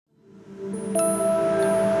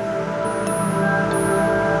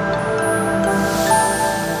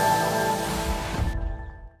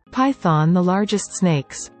Python, the largest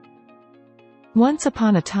snakes. Once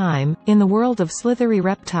upon a time, in the world of slithery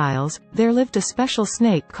reptiles, there lived a special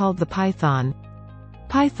snake called the python.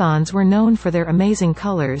 Pythons were known for their amazing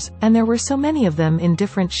colors, and there were so many of them in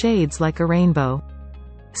different shades like a rainbow.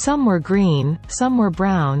 Some were green, some were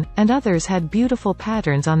brown, and others had beautiful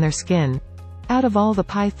patterns on their skin. Out of all the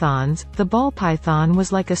pythons, the ball python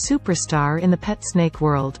was like a superstar in the pet snake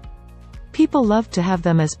world. People loved to have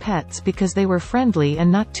them as pets because they were friendly and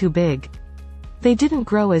not too big. They didn't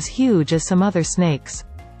grow as huge as some other snakes.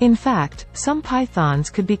 In fact, some pythons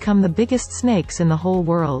could become the biggest snakes in the whole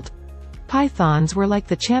world. Pythons were like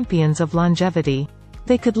the champions of longevity.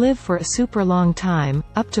 They could live for a super long time,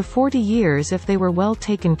 up to 40 years if they were well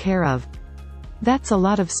taken care of. That's a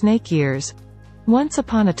lot of snake years. Once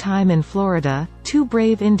upon a time in Florida, two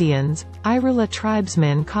brave Indians, Irula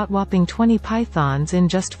tribesmen, caught whopping 20 pythons in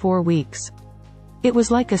just 4 weeks. It was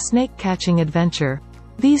like a snake-catching adventure.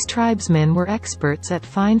 These tribesmen were experts at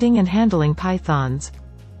finding and handling pythons.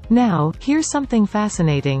 Now, here's something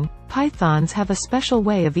fascinating. Pythons have a special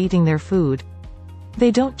way of eating their food. They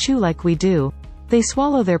don't chew like we do. They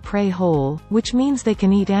swallow their prey whole, which means they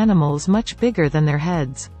can eat animals much bigger than their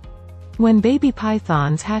heads. When baby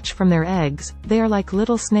pythons hatch from their eggs, they are like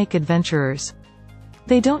little snake adventurers.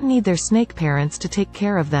 They don't need their snake parents to take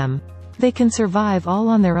care of them. They can survive all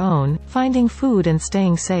on their own, finding food and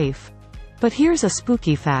staying safe. But here's a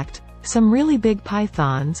spooky fact. Some really big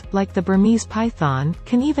pythons, like the Burmese python,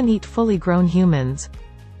 can even eat fully grown humans.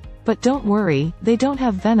 But don't worry, they don't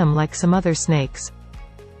have venom like some other snakes.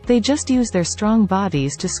 They just use their strong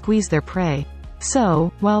bodies to squeeze their prey.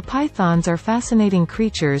 So, while pythons are fascinating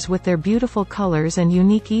creatures with their beautiful colors and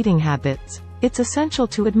unique eating habits, it's essential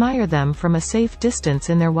to admire them from a safe distance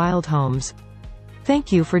in their wild homes.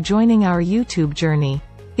 Thank you for joining our YouTube journey.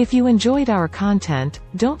 If you enjoyed our content,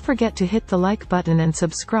 don't forget to hit the like button and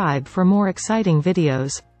subscribe for more exciting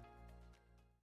videos.